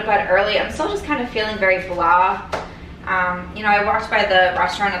going to go to bed early. I'm still just kind of feeling very blah. You know, I walked by the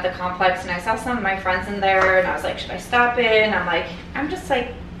restaurant at the complex and I saw some of my friends in there and I was like, should I stop in? I'm just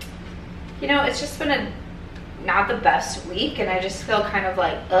like, you know, it's just been not the best week and I just feel kind of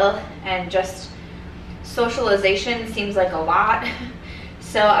like ugh, and just socialization seems like a lot.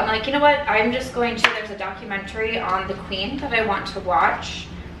 So I'm like, you know what, I'm just going to, there's a documentary on the Queen that I want to watch,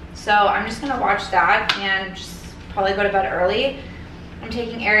 so I'm just gonna watch that and just probably go to bed early. I'm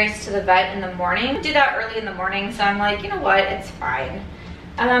taking Aries to the vet in the morning. I do that early in the morning, so I'm like, you know what, it's fine.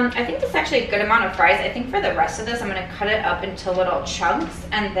 I think that's actually a good amount of fries. I think for the rest of this, I'm gonna cut it up into little chunks,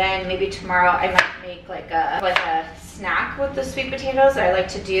 and then maybe tomorrow I might make like a snack with the sweet potatoes. I like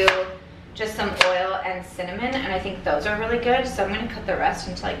to do just some oil and cinnamon, and I think those are really good. So I'm gonna cut the rest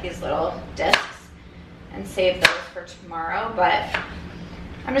into like these little discs and save those for tomorrow. But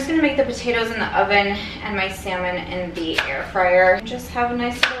I'm just gonna make the potatoes in the oven and my salmon in the air fryer. And just have a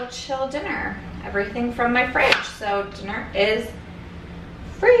nice little chill dinner. Everything from my fridge. So dinner is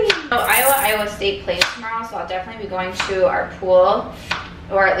free. So Iowa State plays tomorrow, so I'll definitely be going to our pool,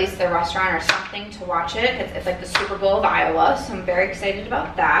 or at least the restaurant or something, to watch it. It's like the Super Bowl of Iowa, so I'm very excited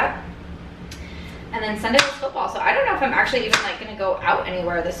about that. And then Sunday is football, so I don't know if I'm actually even like gonna go out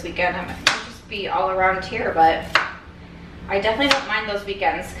anywhere this weekend. I might just be all around here, but I definitely don't mind those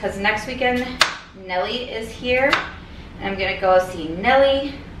weekends because next weekend Nelly is here and I'm gonna go see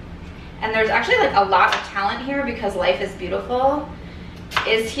Nelly. And there's actually like a lot of talent here because Life is Beautiful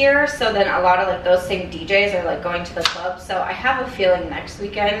is here, so then a lot of like those same DJs are like going to the club. So I have a feeling next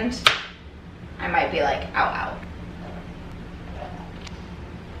weekend I might be like out.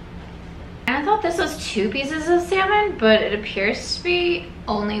 And I thought this was 2 pieces of salmon, but it appears to be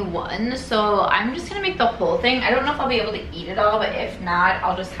only 1. So I'm just gonna make the whole thing. I don't know if I'll be able to eat it all, but if not,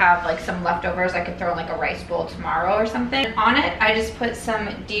 I'll just have like some leftovers I could throw in like a rice bowl tomorrow or something. On it, I just put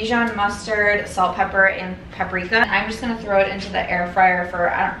some Dijon mustard, salt, pepper, and paprika. I'm just gonna throw it into the air fryer for,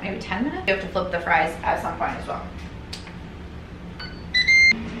 I don't know, maybe 10 minutes. You have to flip the fries at some point as well.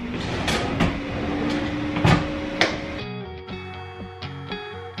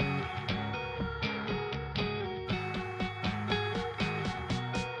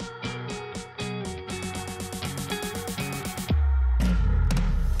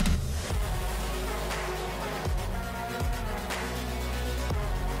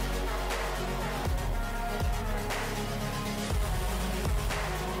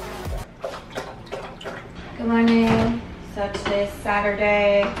 Good morning. So today's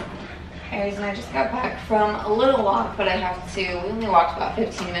Saturday. Aries and I just got back from a little walk, but we only walked about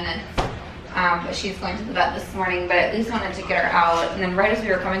 15 minutes. But she's going to the vet this morning, but at least wanted to get her out. And then right as we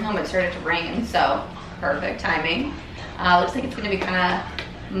were coming home, it started to rain, so perfect timing. Looks like it's gonna be kind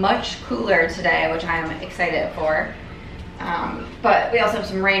of much cooler today, which I'm excited for. But we also have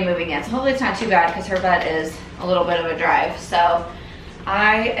some rain moving in, so hopefully it's not too bad because her vet is a little bit of a drive. So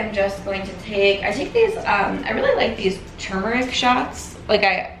I am just going to I take these, I really like these turmeric shots. Oh,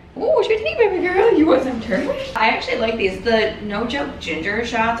 what do you think, baby girl? You want some turmeric? I actually like these. The no joke ginger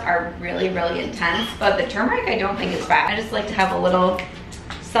shots are really, really intense, but the turmeric I don't think is bad. I just like to have a little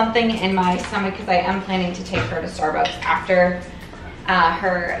something in my stomach because I am planning to take her to Starbucks after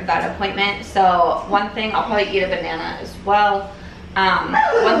her vet appointment. So one thing, I'll probably eat a banana as well.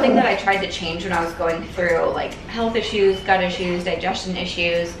 One thing that I tried to change when I was going through like health issues, gut issues, digestion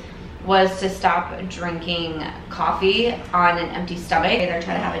issues, was to stop drinking coffee on an empty stomach. Either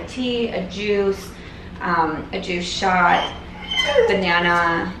try to have a tea, a juice shot,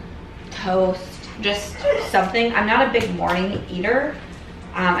 banana, toast, just something. I'm not a big morning eater,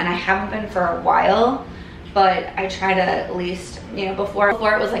 and I haven't been for a while, but I try to at least, you know, before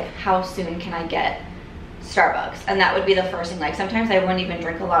it was like, how soon can I get Starbucks? And that would be the first thing. Like sometimes I wouldn't even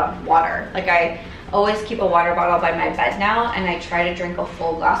drink a lot of water. Like I always keep a water bottle by my bed now, and I try to drink a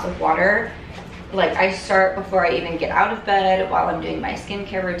full glass of water. Like I start before I even get out of bed. While I'm doing my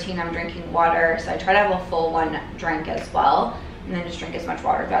skincare routine, I'm drinking water. So I try to have a full one drink as well, and then just drink as much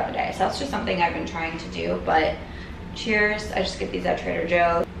water throughout the day. So that's just something I've been trying to do. But cheers. I just get these at Trader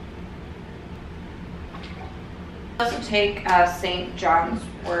Joe's. I also take St. John's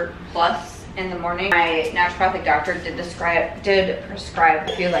Wort Plus in the morning. My naturopathic doctor did prescribe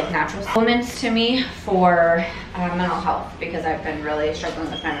a few like natural supplements to me for mental health because I've been really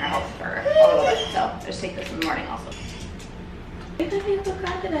struggling with my mental health for a little bit. So I just take this in the morning also. Are you gonna be able to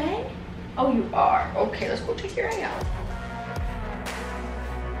cry today? Oh, you are. Okay, let's go take your eye out.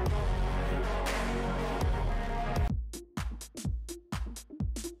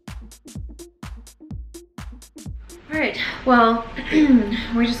 All right, well,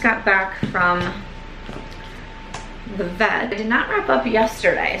 we just got back from the vet. I did not wrap up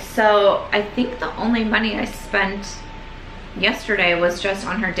yesterday, so I think the only money I spent yesterday was just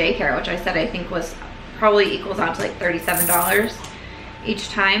on her daycare, which I said I think was probably equals out to like $37 each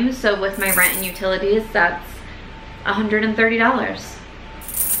time. So with my rent and utilities, that's $130.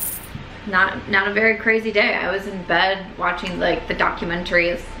 Not a very crazy day. I was in bed watching like the documentary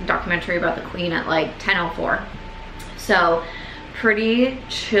about the Queen at like 10:04. So pretty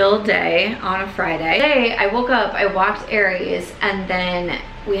chill day on a Friday. Today I woke up, I walked Aries, and then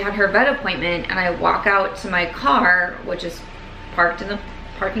we had her vet appointment, and I walk out to my car, which is parked in the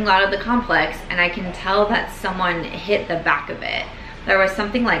parking lot of the complex, and I can tell that someone hit the back of it. There was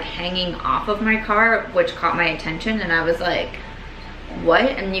something like hanging off of my car, which caught my attention, and I was like, what?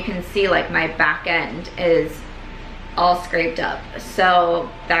 And you can see like my back end is all scraped up. So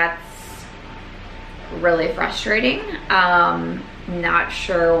that's really frustrating. Not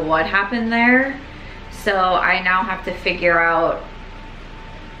sure what happened there. So I now have to figure out,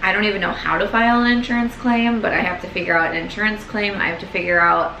 I don't even know how to file an insurance claim, but I have to figure out an insurance claim. I have to figure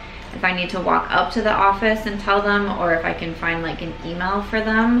out if I need to walk up to the office and tell them, or if I can find like an email for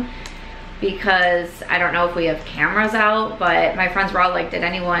them, because I don't know if we have cameras out. But my friends were all like, did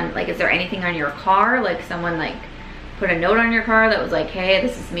anyone, like, is there anything on your car? Like someone like put a note on your car that was like, hey,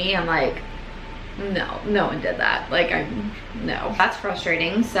 this is me. I'm like, no one did that. Like, no. That's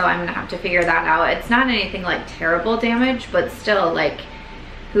frustrating. So I'm gonna have to figure that out. It's not anything like terrible damage, but still, like,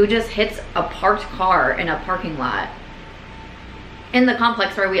 who just hits a parked car in a parking lot in the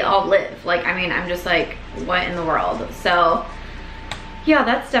complex where we all live? Like, I mean, I'm just like, what in the world? So yeah,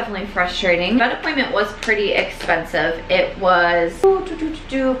 that's definitely frustrating. That appointment was pretty expensive. It was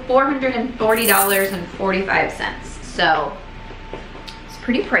 $440.45. So it's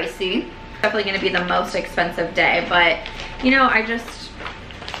pretty pricey. Definitely gonna be the most expensive day, but you know, I just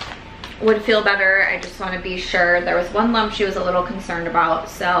would feel better. I just want to be sure. There was one lump she was a little concerned about,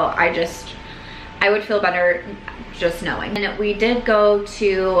 so I would feel better just knowing. And we did go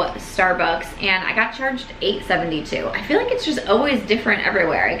to Starbucks, and I got charged $8.72. I feel like it's just always different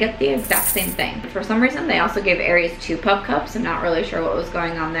everywhere. I get the exact same thing. For some reason, they also gave Aries 2 pup cups. I'm not really sure what was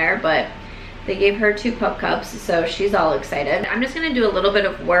going on there, but they gave her 2 pup cups, so she's all excited. I'm just gonna do a little bit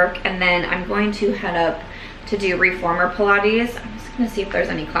of work, and then I'm going to head up to do reformer Pilates. I'm just gonna see if there's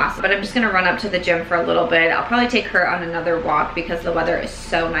any classes, but I'm just gonna run up to the gym for a little bit. I'll probably take her on another walk because the weather is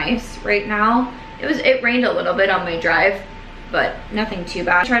so nice right now. It rained a little bit on my drive, but nothing too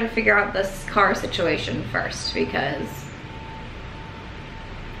bad. I'll try to figure out this car situation first because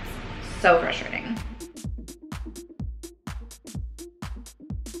it's so frustrating.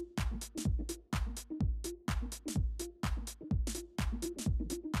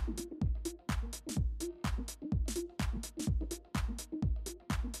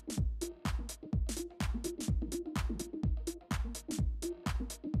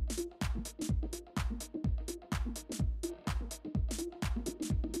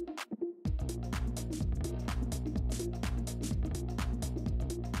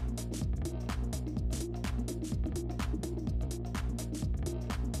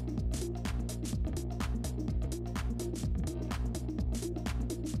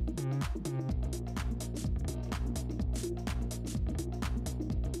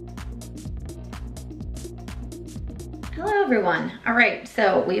 Hello everyone. All right,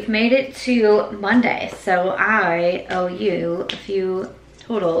 so we've made it to Monday. So I owe you a few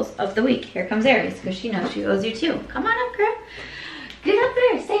totals of the week. Here comes Aries, because she knows she owes you too. Come on up, girl. Get up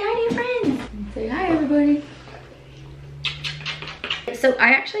there, say hi to your friends. Say hi, everybody. So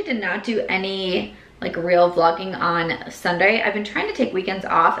I actually did not do any like real vlogging on Sunday. I've been trying to take weekends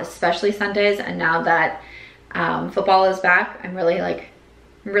off, especially Sundays, and now that football is back, I'm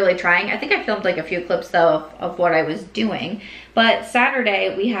really trying. I think I filmed like a few clips though of what I was doing. But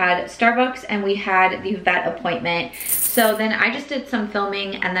Saturday we had Starbucks and we had the vet appointment. So then I just did some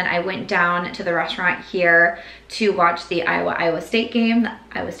filming, and then I went down to the restaurant here to watch the Iowa State game.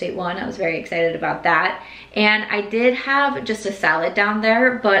 Iowa State won. I was very excited about that. And I did have just a salad down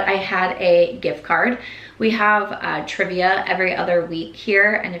there, but I had a gift card. We have trivia every other week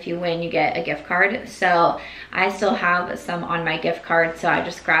here, and if you win, you get a gift card. So I still have some on my gift card, so I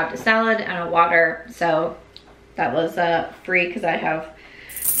just grabbed a salad and a water. So that was free because I have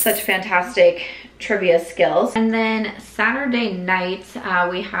such fantastic trivia skills. And then Saturday night,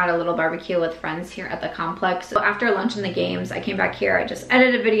 we had a little barbecue with friends here at the complex. So after lunch and the games, I came back here, I just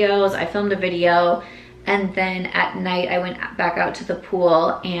edited videos, I filmed a video, and then at night I went back out to the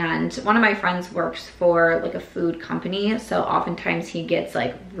pool. And one of my friends works for like a food company, so oftentimes he gets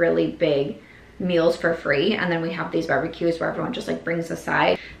like really big meals for free, and then we have these barbecues where everyone just like brings a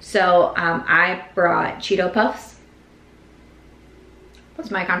side. So I brought Cheeto Puffs. Was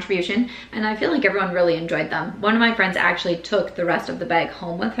my contribution, and I feel like everyone really enjoyed them. One of my friends actually took the rest of the bag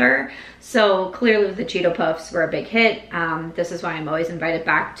home with her, so clearly the Cheeto Puffs were a big hit. This is why I'm always invited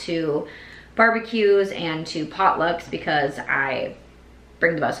back to barbecues and to potlucks, because I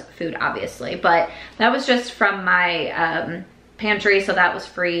bring the best food, obviously. But that was just from my pantry, so that was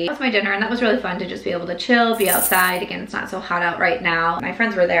free. That was my dinner, and that was really fun to just be able to chill, be outside. Again, it's not so hot out right now. My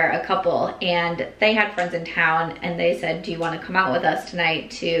friends were there, a couple, and they had friends in town, and they said, do you want to come out with us tonight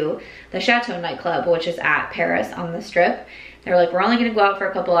to the Chateau nightclub, which is at Paris on the Strip? They were like, we're only gonna go out for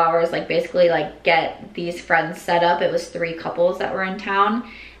a couple hours, like basically like get these friends set up. It was 3 couples that were in town,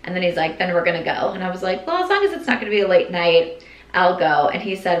 and then he's like, then we're gonna go. And I was like, well, as long as it's not gonna be a late night, I'll go. And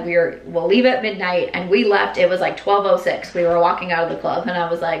he said, we'll leave at midnight, and we left. It was like 12:06. We were walking out of the club, and I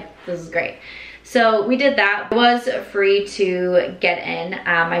was like, this is great. So we did that. It was free to get in.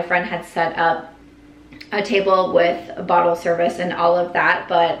 My friend had set up a table with a bottle service and all of that,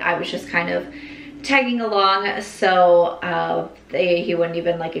 but I was just kind of tagging along, so he wouldn't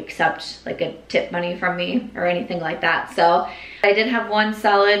even like accept like a tip money from me or anything like that. So I did have one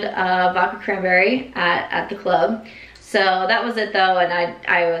salad vodka cranberry at the club. So that was it though, and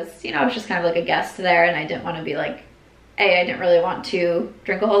I was, you know, I was just kind of like a guest there, and I didn't want to be like, I didn't really want to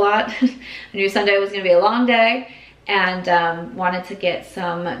drink a whole lot. I knew Sunday was going to be a long day, and wanted to get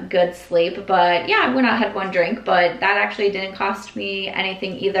some good sleep. But yeah, I went out, had one drink, but that actually didn't cost me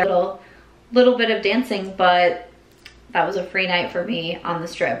anything either. Little bit of dancing, but that was a free night for me on the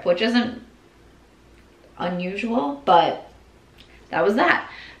Strip, which isn't unusual, but that was that.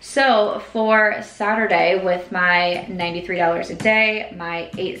 So for Saturday, with my $93 a day,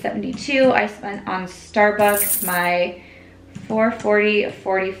 my $8.72 I spent on Starbucks, my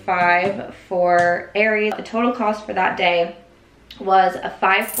 $440.45 for Aries. The total cost for that day was a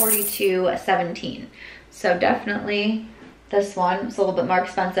 $542.17. So definitely this one is a little bit more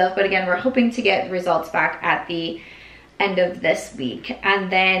expensive, but again, we're hoping to get results back at the end of this week.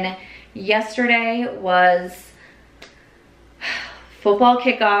 And then yesterday was football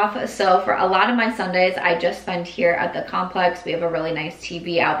kickoff. So for a lot of my Sundays, I just spend here at the complex. We have a really nice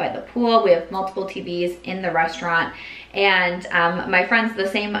TV out by the pool. We have multiple TVs in the restaurant. And my friends, the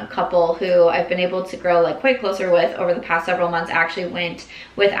same couple who I've been able to grow like quite closer with over the past several months, actually went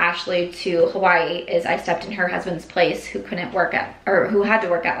with Ashley to Hawaii. I stepped in her husband's place, who couldn't work at, or who had to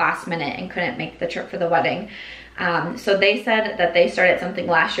work at last minute and couldn't make the trip for the wedding. So they said that they started something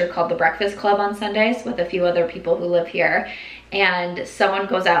last year called the Breakfast Club on Sundays with a few other people who live here. And someone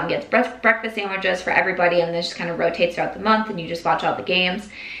goes out and gets breakfast sandwiches for everybody, and this just kind of rotates throughout the month, and you just watch all the games.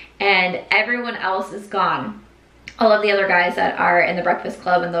 And everyone else is gone. All of the other guys that are in the Breakfast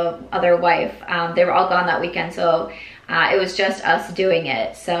Club and the other wife, they were all gone that weekend. So it was just us doing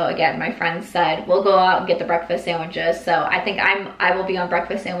it. So again, my friends said, we'll go out and get the breakfast sandwiches. So I think I will be on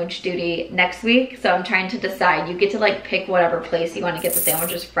breakfast sandwich duty next week. So I'm trying to decide. You get to like pick whatever place you want to get the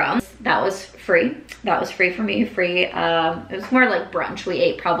sandwiches from. That was free. That was free for me, free. It was more like brunch. We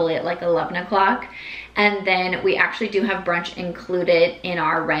ate probably at like 11 o'clock. And then we actually do have brunch included in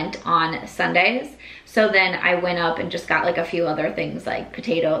our rent on Sundays. So then I went up and just got like a few other things like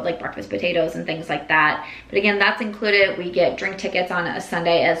breakfast potatoes and things like that. But again, that's included. We get drink tickets on a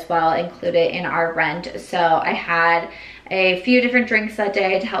Sunday as well, included in our rent. So I had a few different drinks that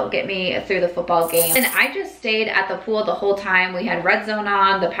day to help get me through the football game. And I just stayed at the pool the whole time. We had Red Zone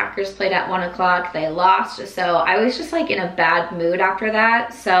on. The Packers played at 1 o'clock. They lost. So I was just like in a bad mood after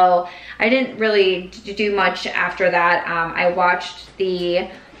that. So I didn't really do much after that. I watched the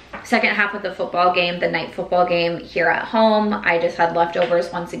second half of the football game, the night football game here at home. I just had leftovers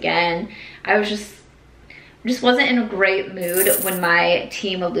once again. I was just wasn't in a great mood when my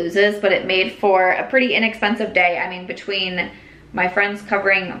team loses, but it made for a pretty inexpensive day. I mean, between my friends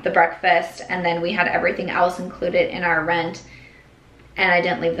covering the breakfast and then we had everything else included in our rent, and I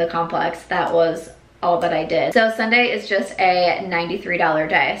didn't leave the complex. That was all that I did. So Sunday is just a $93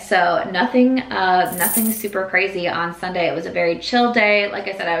 day. So nothing super crazy on Sunday. It was a very chill day. Like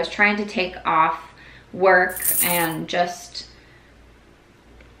I said, I was trying to take off work and just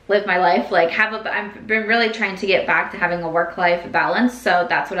live my life. Like I've been really trying to get back to having a work-life balance. So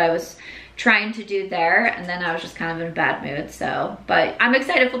that's what I was trying to do there. And then I was just kind of in a bad mood. So, but I'm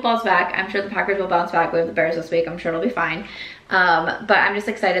excited football's back. I'm sure the Packers will bounce back. We have the Bears this week. I'm sure it'll be fine. But I'm just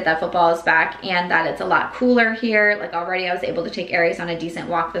excited that football is back and that it's a lot cooler here. Like already I was able to take Aries on a decent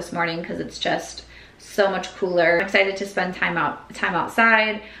walk this morning because it's just so much cooler. I'm excited to spend time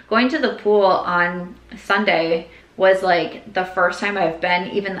outside. Going to the pool on Sunday was like the first time I've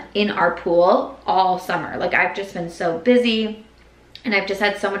been even in our pool all summer. Like I've just been so busy and I've just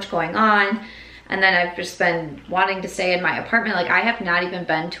had so much going on. And then I've just been wanting to stay in my apartment. Like I have not even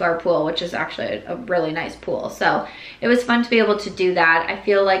been to our pool, which is actually a really nice pool. So it was fun to be able to do that. I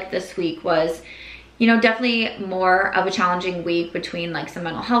feel like this week was, you know, definitely more of a challenging week between like some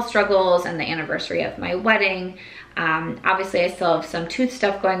mental health struggles and the anniversary of my wedding. Obviously I still have some tooth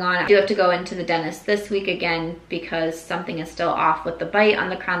stuff going on. I do have to go into the dentist this week again because something is still off with the bite on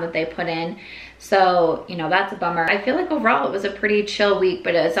the crown that they put in. So, you know, that's a bummer. I feel like overall it was a pretty chill week,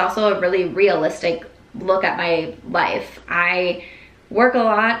 but it's also a really realistic look at my life. I work a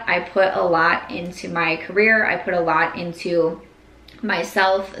lot. I put a lot into my career. I put a lot into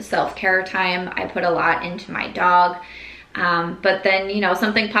myself, self-care time. I put a lot into my dog. But then, you know,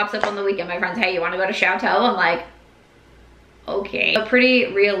 something pops up on the weekend. My friends, hey, you want to go to Chateau? I'm like, okay. A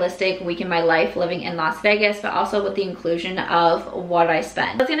pretty realistic week in my life living in Las Vegas, but also with the inclusion of what I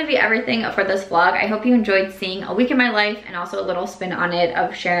spent. That's gonna be everything for this vlog. I hope you enjoyed seeing a week in my life and also a little spin on it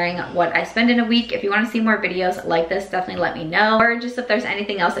of sharing what I spend in a week. If you want to see more videos like this, definitely let me know. Or just if there's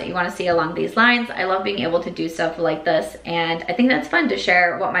anything else that you want to see along these lines. I love being able to do stuff like this, and I think that's fun to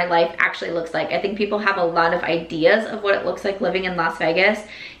share what my life actually looks like. I think people have a lot of ideas of what it looks like living in Las Vegas.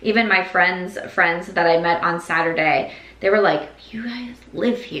 Even my friends that I met on Saturday, they were like, you guys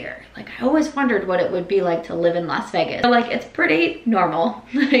live here. Like, I always wondered what it would be like to live in Las Vegas. But like, it's pretty normal.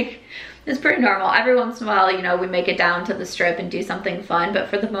 Like, it's pretty normal. Every once in a while, you know, we make it down to the strip and do something fun. But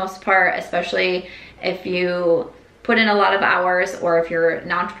for the most part, especially if you put in a lot of hours or if you're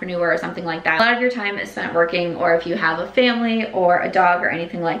an entrepreneur or something like that, a lot of your time is spent working, or if you have a family or a dog or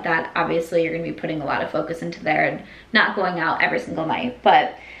anything like that, obviously you're gonna be putting a lot of focus into there and not going out every single night.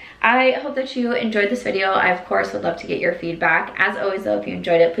 But I hope that you enjoyed this video. I, of course, would love to get your feedback. As always, though, if you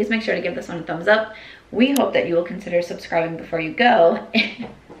enjoyed it, please make sure to give this one a thumbs up. We hope that you will consider subscribing before you go.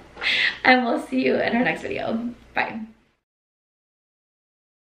 And we'll see you in our next video. Bye.